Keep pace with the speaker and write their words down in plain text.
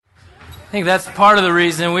I think that's part of the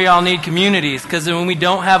reason we all need communities, because when we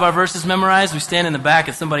don't have our verses memorized, we stand in the back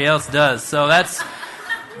and somebody else does. So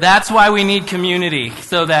that's why we need community,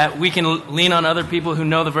 so that we can lean on other people who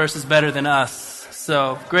know the verses better than us.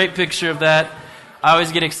 So, great picture of that. I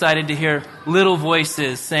always get excited to hear little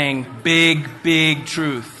voices saying big, big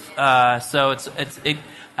truth. So I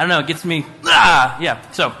don't know, it gets me, yeah.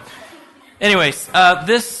 So, anyways,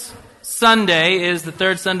 this Sunday is the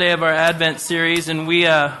third Sunday of our Advent series, and we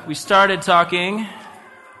started talking.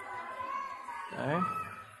 Sorry,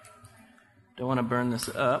 don't want to burn this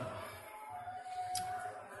up.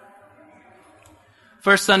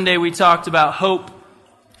 First Sunday we talked about hope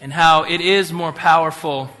and how it is more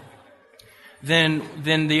powerful than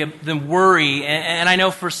worry. And I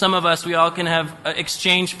know for some of us, we all can have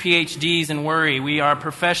exchanged PhDs in worry. We are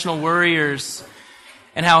professional worriers,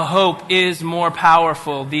 and how hope is more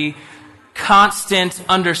powerful. The constant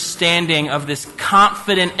understanding of this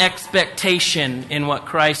confident expectation in what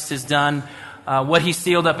Christ has done, what He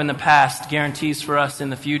sealed up in the past, guarantees for us in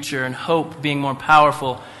the future, and hope being more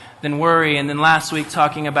powerful than worry. And then last week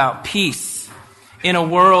talking about peace in a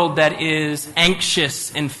world that is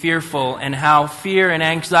anxious and fearful, and how fear and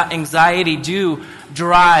anxiety do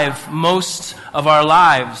drive most of our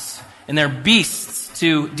lives, and they're beasts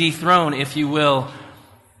to dethrone, if you will.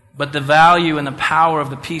 But the value and the power of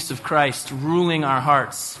the peace of Christ ruling our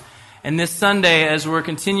hearts. And this Sunday, as we're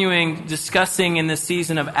continuing discussing in this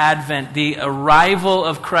season of Advent, the arrival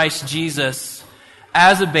of Christ Jesus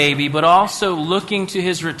as a baby, but also looking to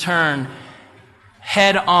His return,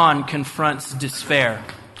 head on confronts despair.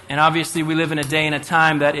 And obviously we live in a day and a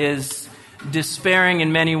time that is despairing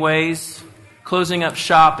in many ways, closing up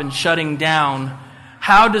shop and shutting down.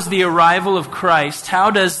 How does the arrival of Christ, how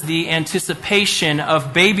does the anticipation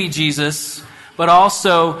of baby Jesus, but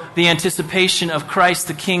also the anticipation of Christ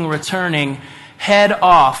the King returning, head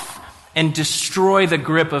off and destroy the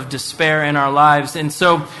grip of despair in our lives? And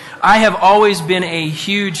so I have always been a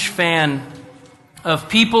huge fan of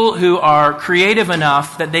people who are creative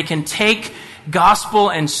enough that they can take gospel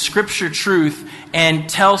and scripture truth and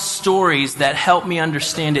tell stories that help me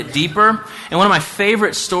understand it deeper. And one of my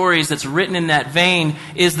favorite stories that's written in that vein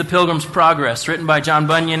is The Pilgrim's Progress, written by John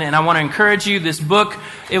Bunyan. And I want to encourage you, this book,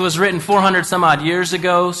 it was written 400 some odd years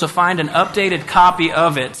ago, so find an updated copy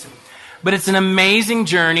of it. But it's an amazing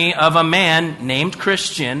journey of a man named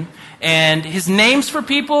Christian, and his names for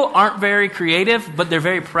people aren't very creative, but they're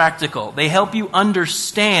very practical. They help you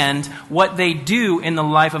understand what they do in the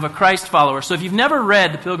life of a Christ follower. So if you've never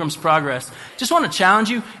read The Pilgrim's Progress, just want to challenge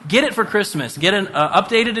you, get it for Christmas. Get an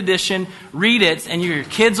updated edition, read it, and your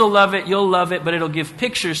kids will love it, you'll love it, but it'll give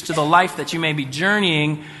pictures to the life that you may be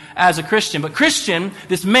journeying as a Christian. But Christian,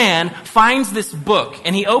 this man, finds this book,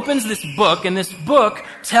 and he opens this book, and this book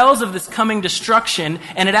tells of this coming destruction,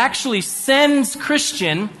 and it actually sends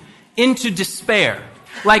Christian into despair.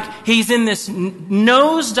 Like he's in this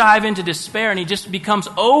nosedive into despair, and he just becomes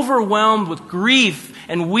overwhelmed with grief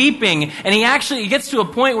and weeping. And he gets to a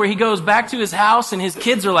point where he goes back to his house, and his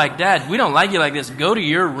kids are like, "Dad, we don't like you like this. Go to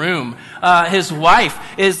your room." His wife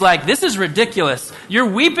is like, "This is ridiculous. You're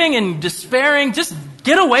weeping and despairing. Just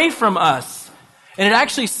get away from us." And it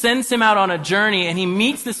actually sends him out on a journey, and he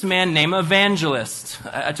meets this man named Evangelist.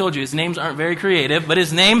 I told you, his names aren't very creative, but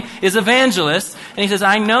his name is Evangelist. And he says,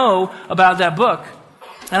 "I know about that book,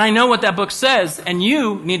 and I know what that book says, and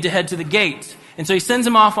you need to head to the gate." And so he sends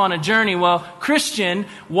him off on a journey. Well, Christian,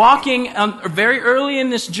 walking very early in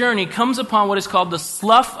this journey, comes upon what is called the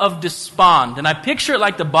Slough of Despond. And I picture it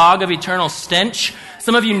like the bog of eternal stench.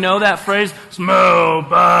 Some of you know that phrase, smell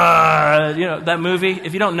bad. You know, that movie.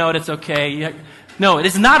 If you don't know it, it's okay. No, it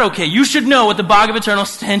is not okay. You should know what the bog of eternal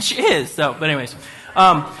stench is. But anyways,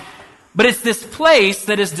 but it's this place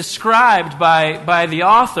that is described by the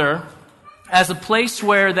author as a place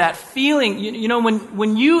where that feeling, you know,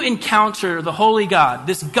 when you encounter the holy God,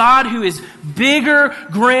 this God who is bigger,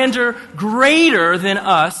 grander, greater than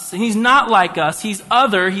us, and He's not like us, He's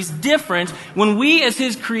other, He's different. When we as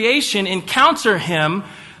His creation encounter Him,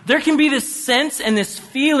 there can be this sense and this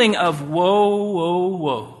feeling of whoa, whoa,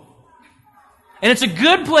 whoa. And it's a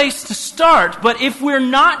good place to start, but if we're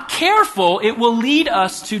not careful, it will lead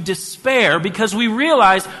us to despair, because we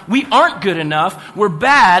realize we aren't good enough, we're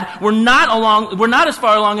bad, we're not as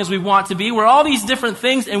far along as we want to be, we're all these different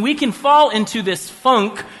things, and we can fall into this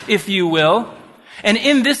funk, if you will. And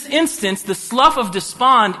in this instance, the Slough of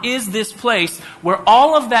Despond is this place where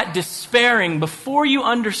all of that despairing, before you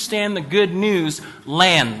understand the good news,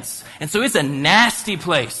 lands. And so it's a nasty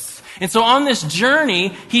place. And so on this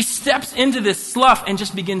journey, he steps into this slough and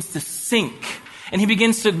just begins to sink. And he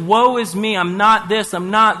begins to, woe is me, I'm not this, I'm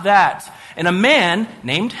not that. And a man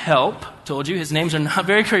named Help, told you his names are not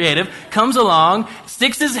very creative, comes along,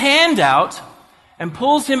 sticks his hand out, and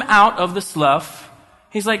pulls him out of the slough.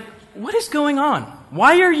 He's like, what is going on?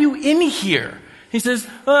 Why are you in here? He says,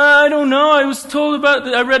 I don't know. I was told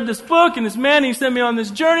I read this book, and this man, he sent me on this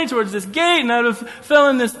journey towards this gate, and I fell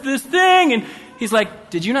in this thing. And he's like,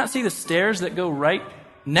 did you not see the stairs that go right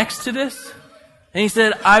next to this? And he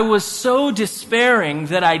said, I was so despairing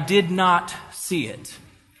that I did not see it.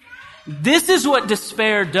 This is what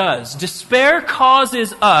despair does. Despair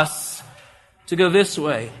causes us to go this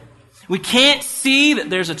way. We can't see that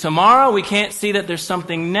there's a tomorrow. We can't see that there's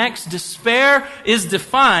something next. Despair is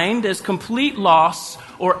defined as complete loss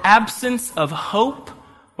or absence of hope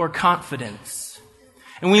or confidence.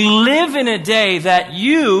 And we live in a day that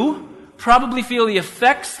you probably feel the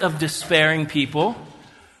effects of despairing people.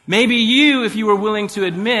 Maybe you, if you were willing to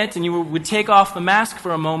admit and you would take off the mask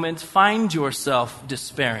for a moment, find yourself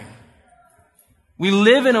despairing. We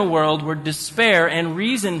live in a world where despair and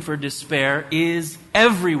reason for despair is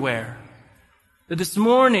everywhere. But this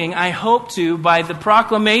morning, I hope to, by the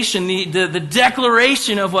proclamation, the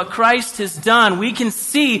declaration of what Christ has done, we can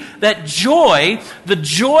see that joy, the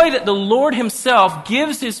joy that the Lord himself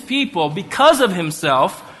gives his people because of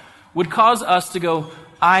himself, would cause us to go,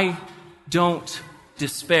 I don't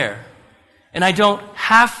despair. And I don't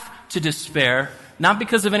have to despair, not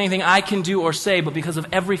because of anything I can do or say, but because of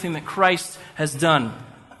everything that Christ has done.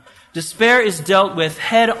 Despair is dealt with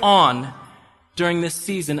head on during this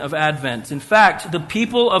season of Advent. In fact, the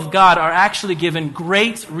people of God are actually given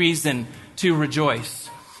great reason to rejoice.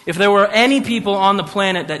 If there were any people on the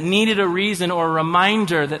planet that needed a reason or a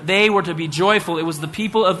reminder that they were to be joyful, it was the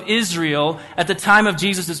people of Israel at the time of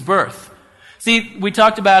Jesus' birth. See, we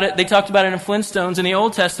talked about it, they talked about it in Flintstones. In the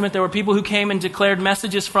Old Testament, there were people who came and declared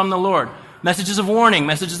messages from the Lord. Messages of warning,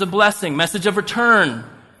 messages of blessing, message of return.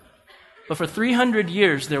 But for 300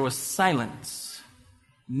 years, there was silence.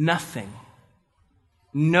 Nothing.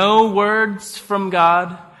 No words from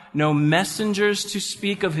God, no messengers to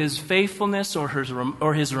speak of his faithfulness or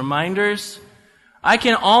his reminders. I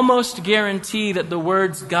can almost guarantee that the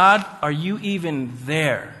words, God, are you even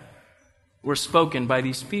there, were spoken by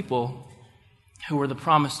these people who were the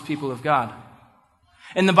promised people of God.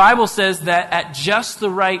 And the Bible says that at just the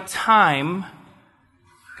right time,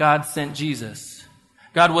 God sent Jesus.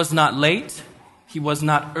 God was not late, he was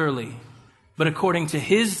not early, but according to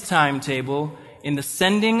his timetable, in the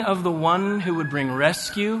sending of the one who would bring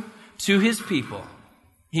rescue to his people,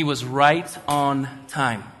 he was right on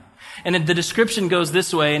time. And the description goes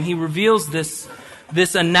this way, and he reveals this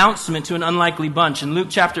announcement to an unlikely bunch. In Luke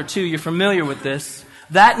chapter 2, you're familiar with this.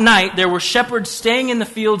 That night, there were shepherds staying in the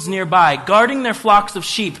fields nearby, guarding their flocks of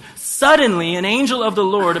sheep. Suddenly, an angel of the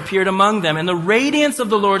Lord appeared among them, and the radiance of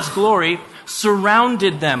the Lord's glory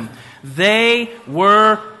surrounded them. They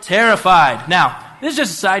were terrified. Now, this is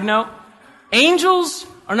just a side note. Angels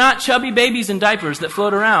are not chubby babies in diapers that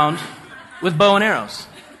float around with bow and arrows.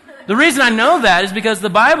 The reason I know that is because the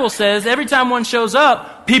Bible says every time one shows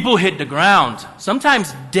up, people hit the ground,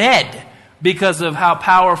 sometimes dead, because of how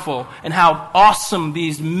powerful and how awesome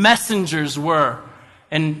these messengers were.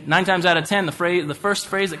 And 9 times out of 10, the first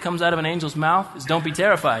phrase that comes out of an angel's mouth is, don't be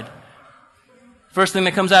terrified. First thing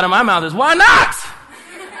that comes out of my mouth is, why not?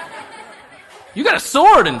 You got a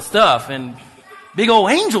sword and stuff, and big old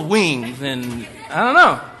angel wings, and I don't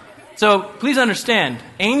know. So please understand,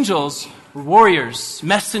 angels were warriors,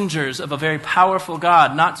 messengers of a very powerful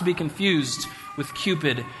God, not to be confused with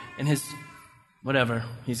Cupid and his whatever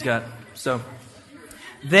he's got. So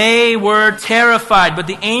they were terrified, but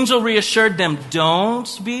the angel reassured them,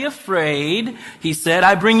 don't be afraid. He said,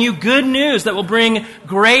 I bring you good news that will bring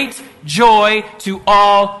great joy to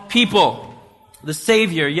all people. The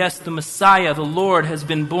Savior, yes, the Messiah, the Lord, has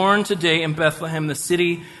been born today in Bethlehem, the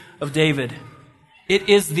city of David. It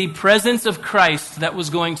is the presence of Christ that was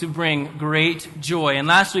going to bring great joy. And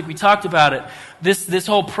last week we talked about it. This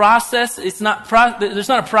whole process, there's not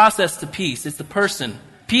a process to peace. It's the person.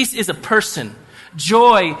 Peace is a person.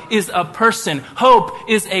 Joy is a person. Hope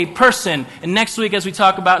is a person. And next week, as we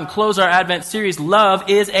talk about and close our Advent series, love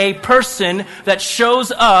is a person that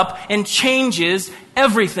shows up and changes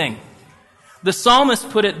everything. The psalmist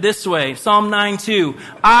put it this way, Psalm 9:2,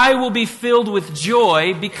 I will be filled with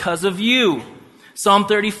joy because of you. Psalm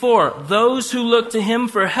 34, those who look to him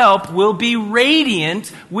for help will be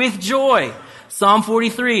radiant with joy. Psalm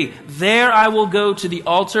 43, there I will go to the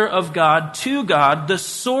altar of God, to God, the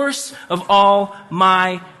source of all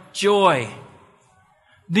my joy.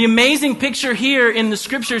 The amazing picture here in the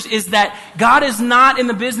scriptures is that God is not in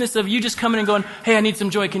the business of you just coming and going, hey, I need some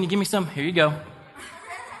joy. Can you give me some? Here you go.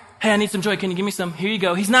 Hey, I need some joy. Can you give me some? Here you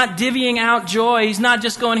go. He's not divvying out joy. He's not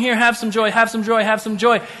just going, here, have some joy, have some joy, have some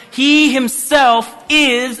joy. He himself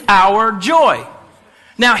is our joy.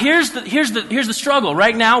 Now, here's the struggle.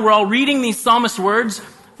 Right now, we're all reading these psalmist words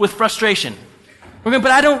with frustration. We're going,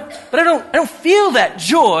 but I don't feel that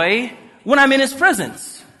joy when I'm in his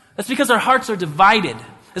presence. That's because our hearts are divided.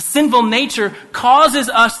 The sinful nature causes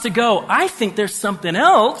us to go, I think there's something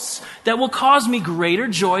else that will cause me greater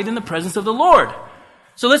joy than the presence of the Lord.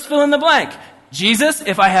 So let's fill in the blank. Jesus,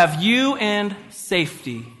 if I have you and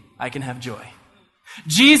safety, I can have joy.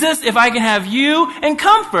 Jesus, if I can have you and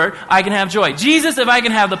comfort, I can have joy. Jesus, if I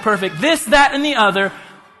can have the perfect this, that, and the other,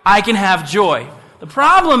 I can have joy. The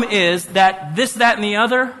problem is that this, that, and the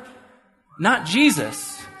other, not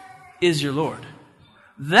Jesus, is your Lord.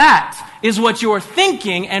 That is what you're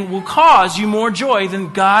thinking and will cause you more joy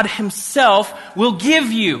than God himself will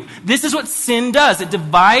give you. This is what sin does. It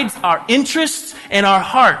divides our interests and our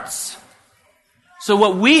hearts. So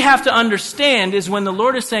what we have to understand is when the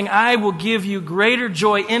Lord is saying, I will give you greater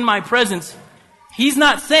joy in my presence, he's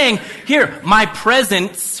not saying, here, my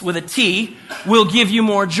presence, with a T, will give you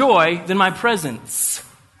more joy than my presence.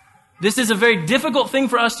 This is a very difficult thing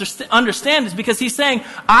for us to understand, is because he's saying,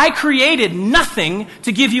 I created nothing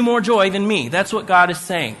to give you more joy than me. That's what God is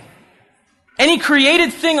saying. Any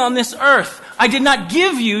created thing on this earth, I did not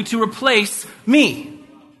give you to replace me.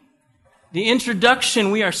 The introduction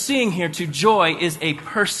we are seeing here to joy is a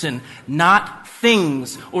person, not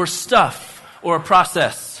things or stuff or a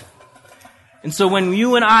process. And so when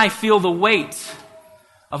you and I feel the weight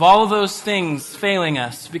of all of those things failing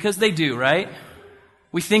us, because they do, right?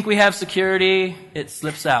 We think we have security, it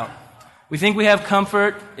slips out. We think we have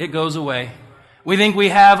comfort, it goes away. We think we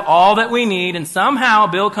have all that we need, and somehow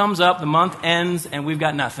a bill comes up, the month ends, and we've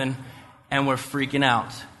got nothing, and we're freaking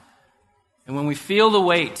out. And when we feel the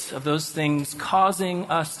weight of those things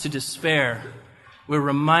causing us to despair, we're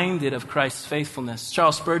reminded of Christ's faithfulness.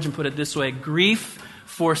 Charles Spurgeon put it this way, grief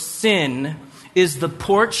for sin is the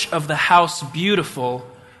porch of the house beautiful,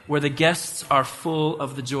 where the guests are full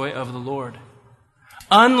of the joy of the Lord.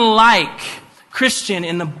 Unlike Christian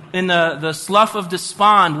in the slough of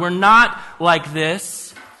despond, we're not like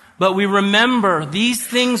this, but we remember these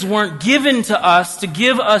things weren't given to us to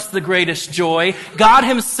give us the greatest joy. God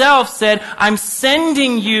himself said, I'm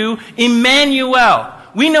sending you Emmanuel.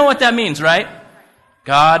 We know what that means, right?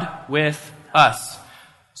 God with us.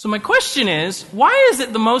 So my question is, why is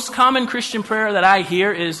it the most common Christian prayer that I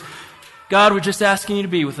hear is, God, we're just asking you to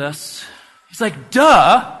be with us? He's like,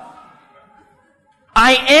 duh.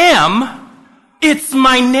 I am, it's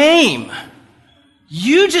my name.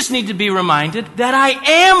 You just need to be reminded that I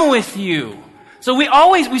am with you. So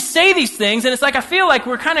we say these things, and it's like I feel like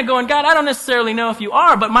we're kind of going, God, I don't necessarily know if you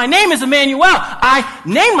are, but my name is Emmanuel. I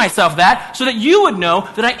named myself that so that you would know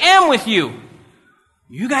that I am with you.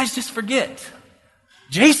 You guys just forget.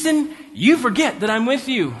 Jason, you forget that I'm with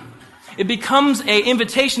you. It becomes an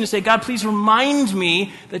invitation to say, God, please remind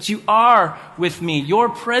me that you are with me. Your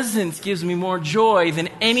presence gives me more joy than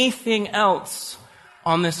anything else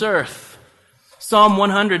on this earth. Psalm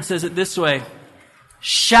 100 says it this way,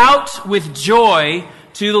 shout with joy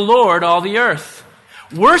to the Lord, all the earth.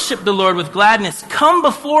 Worship the Lord with gladness. Come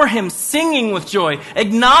before him singing with joy.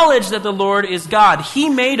 Acknowledge that the Lord is God. He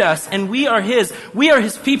made us and we are his. We are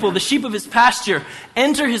his people, the sheep of his pasture.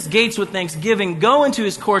 Enter his gates with thanksgiving. Go into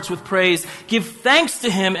his courts with praise. Give thanks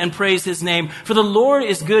to him and praise his name. For the Lord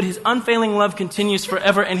is good. His unfailing love continues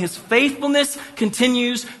forever and his faithfulness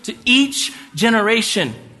continues to each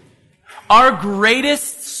generation. Our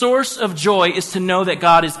greatest source of joy is to know that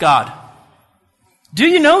God is God. Do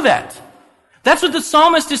you know that? That's what the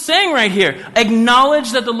psalmist is saying right here.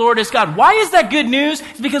 Acknowledge that the Lord is God. Why is that good news?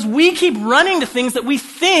 It's because we keep running to things that we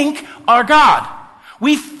think are God.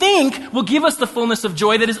 We think will give us the fullness of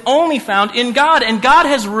joy that is only found in God. And God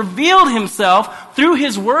has revealed himself through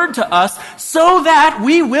his word to us so that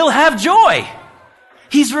we will have joy.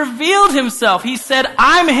 He's revealed himself. He said,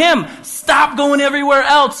 I'm him. Stop going everywhere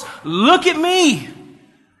else. Look at me.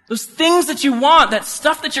 Those things that you want, that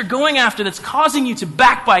stuff that you're going after that's causing you to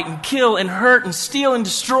backbite and kill and hurt and steal and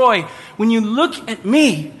destroy, when you look at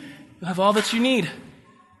me, you have all that you need.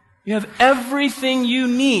 You have everything you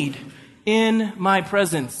need in my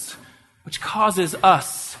presence, which causes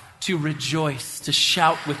us to rejoice, to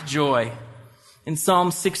shout with joy. In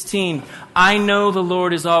Psalm 16, I know the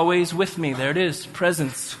Lord is always with me. There it is,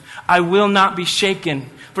 presence. I will not be shaken,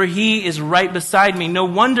 for he is right beside me. No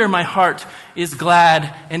wonder my heart is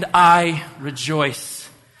glad and I rejoice.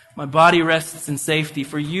 My body rests in safety,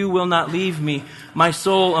 for you will not leave me, my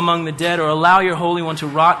soul among the dead, or allow your Holy One to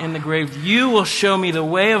rot in the grave. You will show me the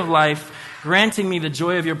way of life. granting me the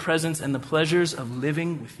joy of your presence and the pleasures of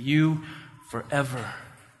living with you forever.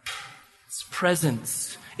 It's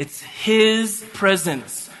presence. It's his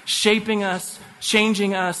presence shaping us,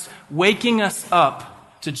 changing us, waking us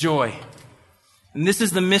up to joy. And this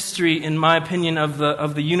is the mystery, in my opinion, of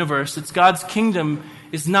the universe. It's God's kingdom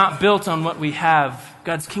is not built on what we have.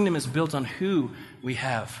 God's kingdom is built on who we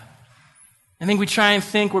have. I think we try and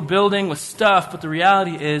think we're building with stuff, but the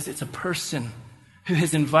reality is it's a person who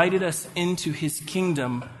has invited us into his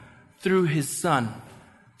kingdom through his Son.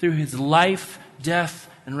 Through his life, death,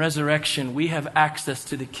 and resurrection, we have access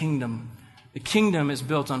to the kingdom. The kingdom is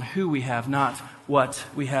built on who we have, not what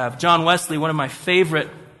we have. John Wesley, one of my favorite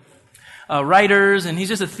writers, and he's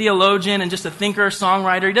just a theologian and just a thinker,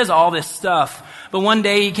 songwriter. He does all this stuff. But one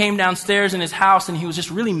day he came downstairs in his house and he was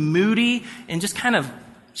just really moody and just kind of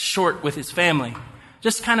short with his family.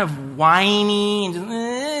 Just kind of whiny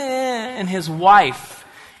and his wife,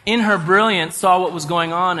 in her brilliance, saw what was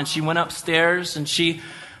going on and she went upstairs and she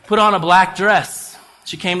put on a black dress.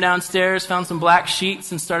 She came downstairs, found some black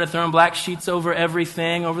sheets and started throwing black sheets over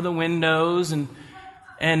everything, over the windows. And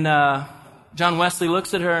John Wesley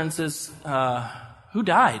looks at her and says, who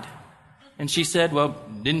died? And she said, well,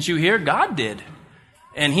 didn't you hear? God did.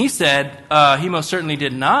 And he said, he most certainly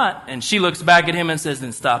did not. And she looks back at him and says,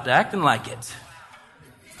 then stop acting like it.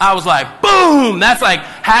 I was like, boom! That's like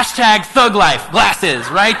hashtag thug life glasses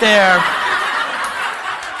right there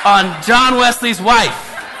on John Wesley's wife.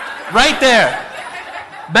 Right there.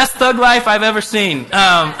 Best thug life I've ever seen.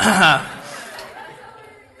 But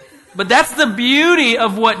that's the beauty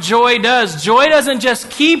of what joy does. Joy doesn't just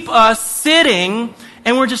keep us sitting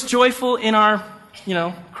and we're just joyful in our,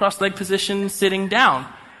 cross-leg position sitting down.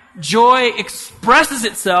 Joy expresses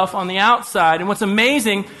itself on the outside. And what's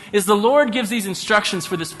amazing is the Lord gives these instructions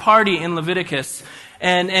for this party in Leviticus.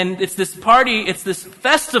 And it's this party, it's this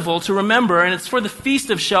festival to remember, and it's for the Feast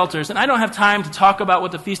of Shelters. And I don't have time to talk about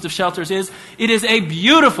what the Feast of Shelters is. It is a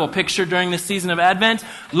beautiful picture during this season of Advent.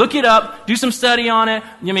 Look it up, do some study on it.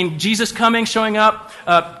 Jesus coming, showing up,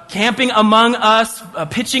 camping among us,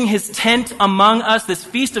 pitching his tent among us. This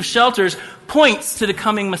Feast of Shelters points to the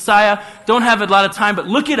coming Messiah. Don't have a lot of time, but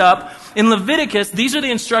look it up. In Leviticus, these are the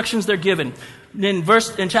instructions they're given. In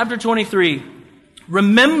chapter 23,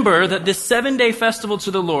 remember that this 7-day festival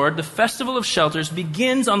to the Lord, the Festival of Shelters,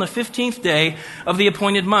 begins on the 15th day of the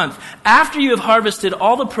appointed month, after you have harvested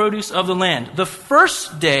all the produce of the land. The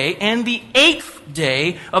first day and the 8th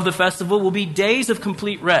day of the festival will be days of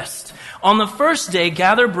complete rest. On the first day,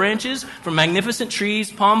 gather branches from magnificent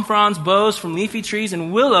trees, palm fronds, boughs from leafy trees,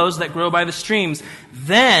 and willows that grow by the streams.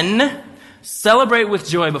 Then celebrate with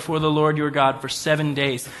joy before the Lord your God for 7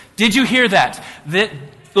 days. Did you hear that? That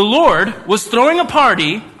the Lord was throwing a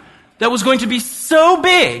party that was going to be so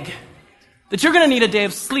big that you're going to need a day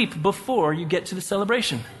of sleep before you get to the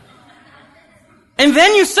celebration. And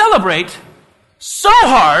then you celebrate so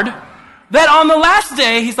hard that on the last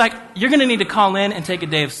day, he's like, you're going to need to call in and take a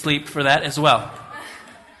day of sleep for that as well.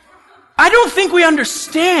 I don't think we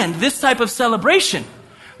understand this type of celebration.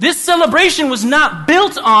 This celebration was not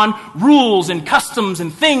built on rules and customs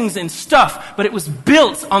and things and stuff, but it was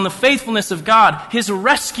built on the faithfulness of God, his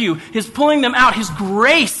rescue, his pulling them out, his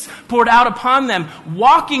grace poured out upon them,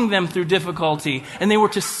 walking them through difficulty. And they were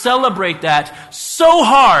to celebrate that so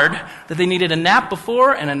hard that they needed a nap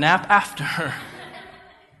before and a nap after.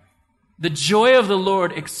 The joy of the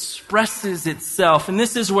Lord expresses itself. And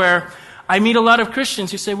this is where I meet a lot of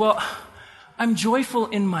Christians who say, well, I'm joyful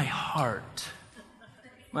in my heart.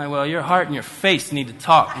 Well, your heart and your face need to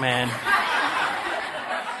talk, man.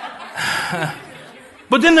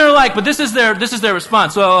 But then they're like, but this is their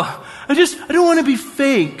response. Well, I don't want to be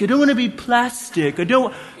fake. I don't want to be plastic.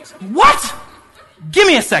 What? Give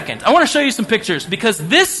me a second. I want to show you some pictures because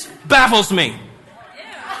this baffles me.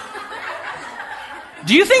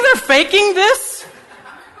 Do you think they're faking this?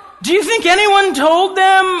 Do you think anyone told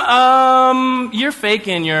them, you're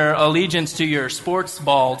faking your allegiance to your sports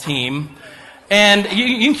ball team? And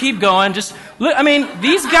you can keep going. Just look,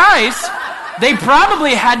 these guys, they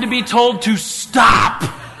probably had to be told to stop.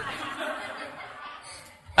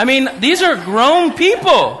 These are grown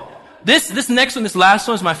people. This next one, this last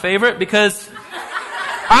one is my favorite because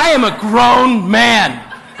I am a grown man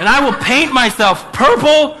and I will paint myself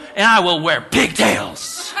purple and I will wear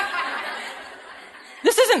pigtails.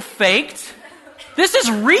 This isn't faked. This is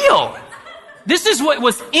real. This is what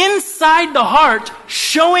was inside the heart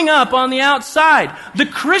showing up on the outside. The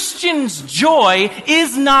Christian's joy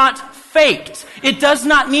is not faked. It does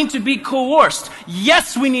not need to be coerced.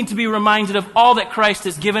 Yes, we need to be reminded of all that Christ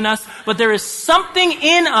has given us, but there is something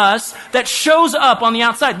in us that shows up on the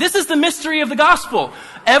outside. This is the mystery of the gospel.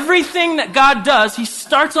 Everything that God does, he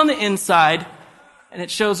starts on the inside, and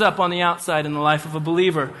it shows up on the outside in the life of a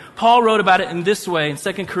believer. Paul wrote about it in this way in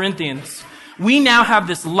 2 Corinthians. We now have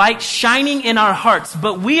this light shining in our hearts,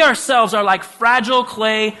 but we ourselves are like fragile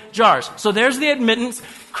clay jars. So there's the admittance.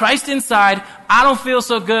 Christ inside. I don't feel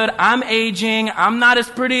so good. I'm aging. I'm not as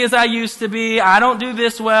pretty as I used to be. I don't do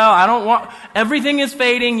this well. Everything is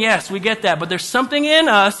fading. Yes, we get that. But there's something in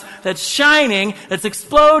us that's shining, that's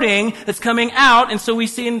exploding, that's coming out. And so we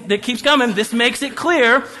see that keeps coming. This makes it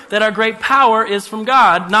clear that our great power is from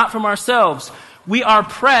God, not from ourselves. We are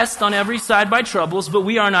pressed on every side by troubles, but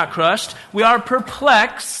we are not crushed. We are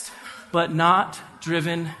perplexed, but not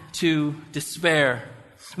driven to despair.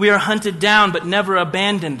 We are hunted down, but never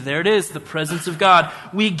abandoned. There it is, the presence of God.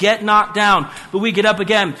 We get knocked down, but we get up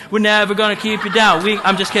again. We're never going to keep you down.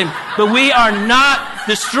 I'm just kidding. But we are not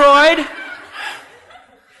destroyed.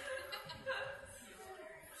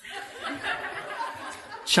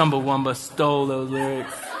 Chumbawamba stole those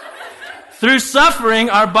lyrics. Through suffering,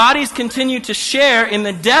 our bodies continue to share in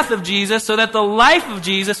the death of Jesus so that the life of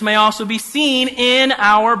Jesus may also be seen in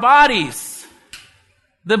our bodies.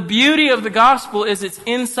 The beauty of the gospel is it's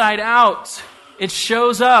inside out. It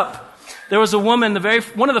shows up. There was a woman,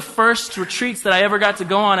 one of the first retreats that I ever got to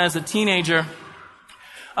go on as a teenager.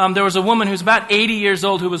 There was a woman who's about 80 years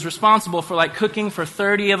old who was responsible for cooking for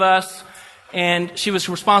 30 of us. And she was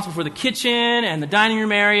responsible for the kitchen and the dining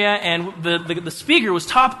room area. And the speaker was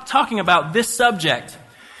talking about this subject.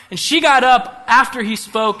 And she got up after he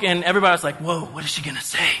spoke and everybody was like, whoa, what is she going to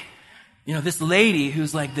say? You know, this lady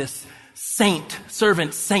who's like this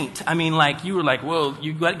servant saint. I mean, you were like, whoa,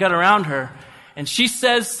 you got around her. And she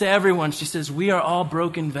says to everyone, she says, we are all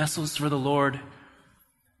broken vessels for the Lord.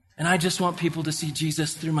 And I just want people to see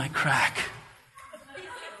Jesus through my crack.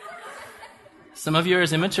 Some of you are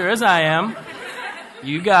as immature as I am.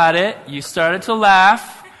 You got it. You started to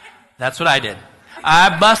laugh. That's what I did.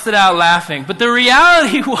 I busted out laughing. But the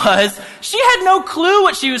reality was, she had no clue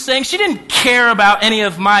what she was saying. She didn't care about any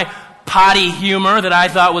of my potty humor that I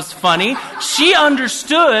thought was funny. She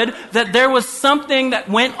understood that there was something that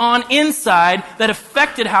went on inside that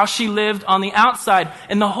affected how she lived on the outside.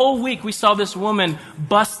 And the whole week we saw this woman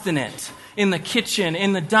busting it in the kitchen,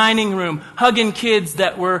 in the dining room, hugging kids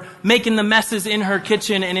that were making the messes in her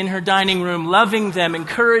kitchen and in her dining room, loving them,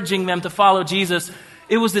 encouraging them to follow Jesus.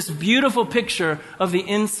 It was this beautiful picture of the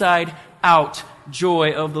inside out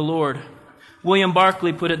joy of the Lord. William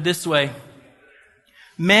Barclay put it this way.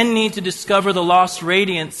 Men need to discover the lost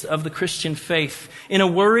radiance of the Christian faith. In a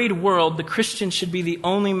worried world, the Christian should be the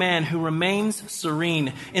only man who remains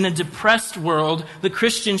serene. In a depressed world, the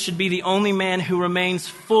Christian should be the only man who remains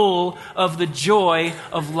full of the joy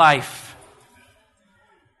of life.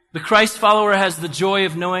 The Christ follower has the joy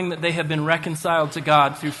of knowing that they have been reconciled to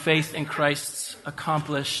God through faith in Christ's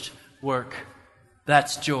accomplished work.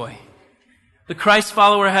 That's joy. The Christ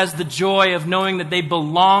follower has the joy of knowing that they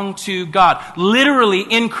belong to God. Literally,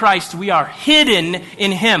 in Christ, we are hidden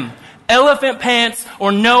in Him. Elephant pants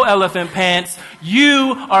or no elephant pants,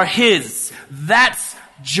 you are His. That's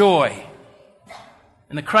joy.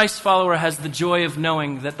 And the Christ follower has the joy of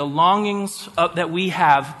knowing that the longings that we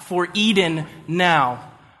have for Eden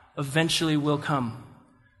now eventually will come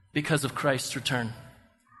because of Christ's return.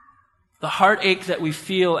 The heartache that we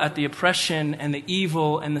feel at the oppression and the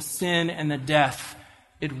evil and the sin and the death,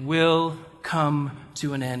 it will come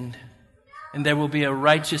to an end. And there will be a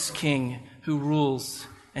righteous king who rules,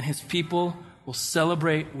 and his people will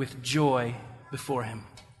celebrate with joy before him.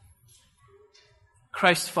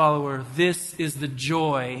 Christ follower, this is the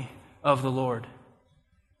joy of the Lord.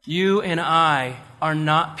 You and I are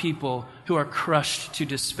not people who are crushed to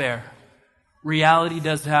despair. Reality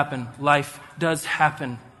does happen. Life does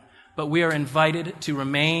happen. But we are invited to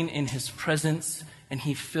remain in His presence, and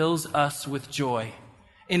He fills us with joy.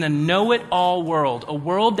 In a know-it-all world, a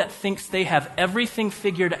world that thinks they have everything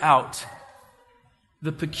figured out,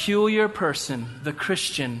 the peculiar person, the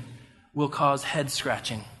Christian, will cause head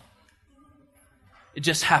scratching. It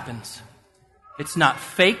just happens. It's not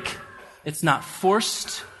fake. It's not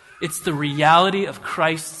forced. It's the reality of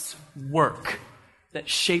Christ's work that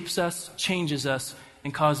shapes us, changes us,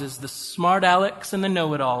 and causes the smart alecks and the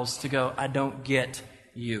know-it-alls to go, I don't get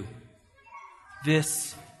you.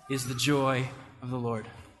 This is the joy of the Lord.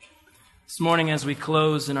 This morning as we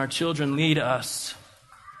close and our children lead us,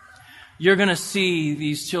 you're going to see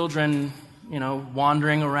these children,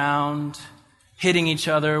 wandering around, hitting each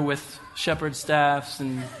other with shepherd staffs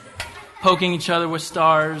and poking each other with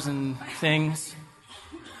stars and things.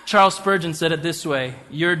 Charles Spurgeon said it this way: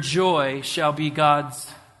 your joy shall be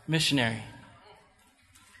God's missionary.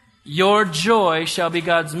 Your joy shall be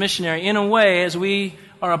God's missionary. In a way, as we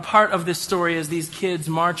are a part of this story, as these kids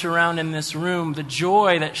march around in this room, the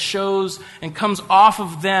joy that shows and comes off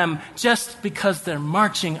of them just because they're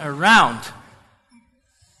marching around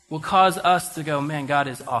will cause us to go, man, God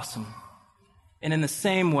is awesome. And in the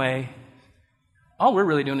same way, all we're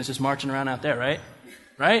really doing is just marching around out there, right?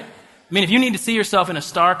 Right? I mean, if you need to see yourself in a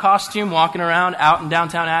star costume walking around out in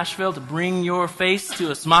downtown Asheville to bring your face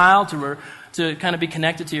to a smile, to kind of be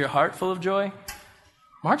connected to your heart full of joy,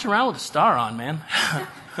 march around with a star on, man.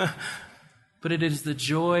 But it is the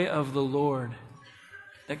joy of the Lord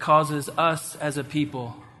that causes us as a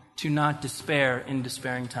people to not despair in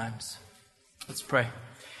despairing times. Let's pray.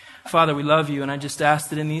 Father, we love you, and I just ask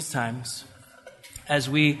that in these times, as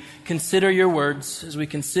we consider your words, as we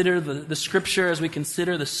consider the scripture, as we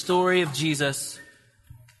consider the story of Jesus,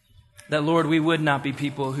 that, Lord, we would not be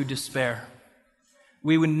people who despair.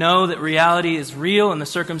 We would know that reality is real and the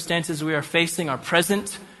circumstances we are facing are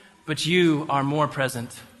present, but you are more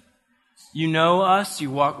present. You know us, you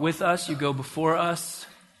walk with us, you go before us.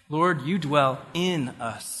 Lord, you dwell in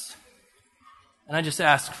us. And I just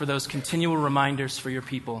ask for those continual reminders for your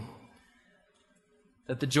people,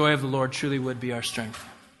 that the joy of the Lord truly would be our strength.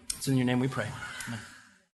 It's in your name we pray. Amen.